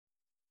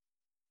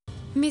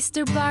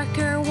Mr.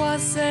 Barker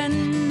was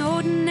an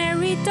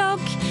ordinary dog,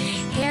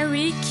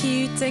 hairy,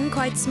 cute and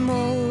quite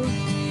small.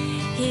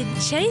 He'd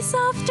chase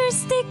after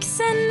sticks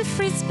and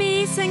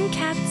frisbees and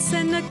cats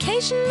and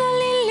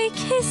occasionally lick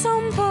his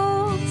own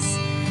paws.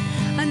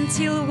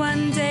 Until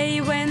one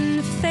day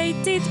when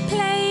fate did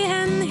play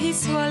and he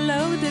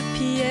swallowed the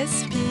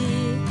PSP.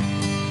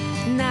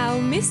 Now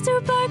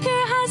Mr.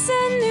 Barker has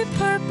a new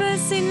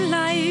purpose in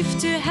life,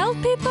 to help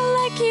people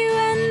like you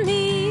and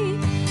me.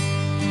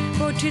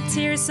 Or to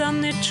tears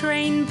on a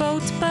train,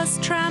 boat, bus,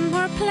 tram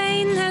or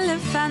plane,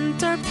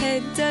 elephant or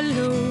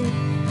pedaloo.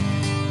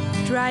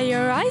 Dry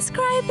your eyes,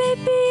 cry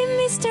baby,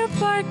 Mr.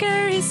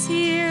 Barker is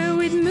here,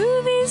 with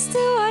movies to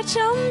watch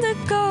on the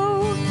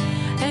go.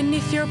 And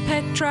if your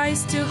pet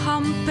tries to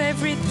hump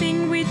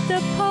everything with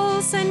the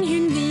paws and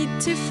you need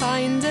to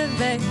find a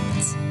vet,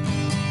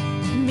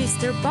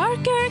 Mr.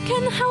 Barker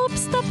can help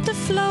stop the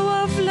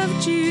flow of love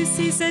juice.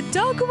 He's a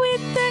dog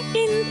with the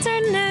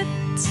internet.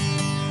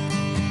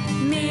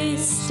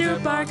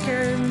 Mr.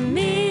 Barker,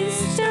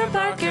 Mr.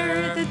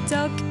 Barker, the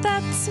dog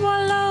that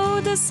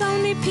swallowed the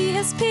Sony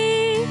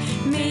PSP.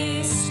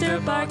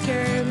 Mr.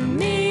 Barker,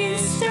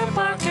 Mr.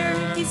 Barker,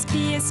 his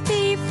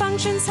PSP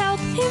functions help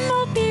him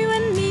help you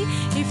and me.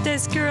 If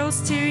there's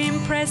girls to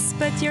impress,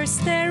 but your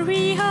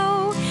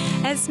stereo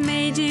has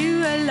made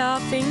you a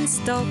laughing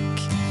stock,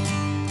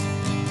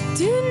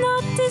 do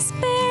not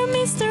despair,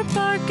 Mr.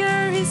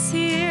 Barker is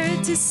here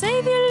to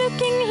save you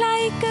looking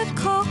like a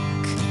cock.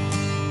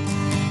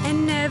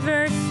 And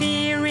never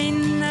fear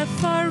in a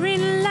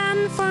foreign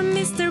land, for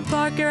Mr.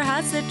 Barker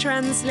has a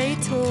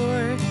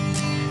translator.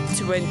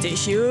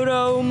 20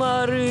 euro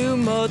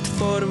mat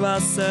för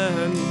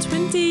vassen.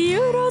 20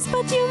 euros,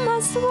 but you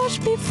must wash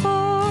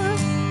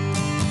before.